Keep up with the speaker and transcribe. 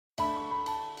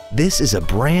This is a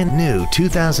brand new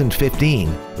 2015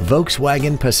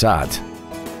 Volkswagen Passat.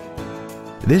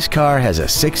 This car has a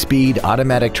 6-speed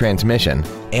automatic transmission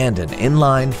and an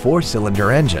inline 4-cylinder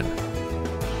engine.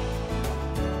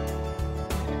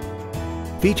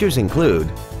 Features include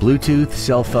Bluetooth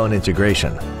cell phone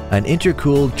integration, an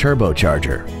intercooled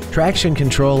turbocharger, traction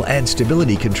control and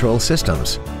stability control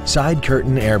systems, side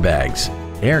curtain airbags,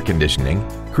 air conditioning,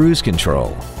 cruise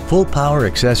control, full power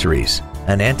accessories,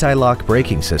 an anti-lock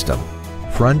braking system,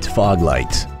 front fog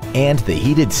lights, and the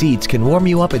heated seats can warm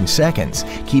you up in seconds,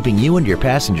 keeping you and your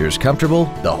passengers comfortable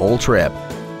the whole trip.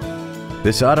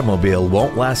 This automobile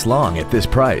won't last long at this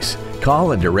price.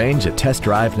 Call and arrange a test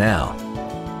drive now.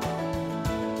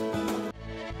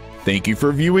 Thank you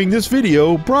for viewing this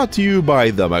video brought to you by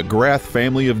the McGrath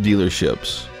family of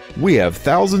dealerships. We have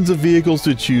thousands of vehicles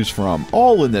to choose from,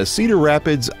 all in the Cedar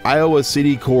Rapids, Iowa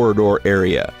City corridor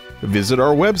area. Visit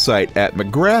our website at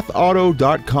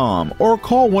mcgrathauto.com or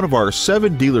call one of our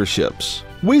 7 dealerships.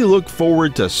 We look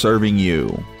forward to serving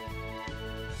you.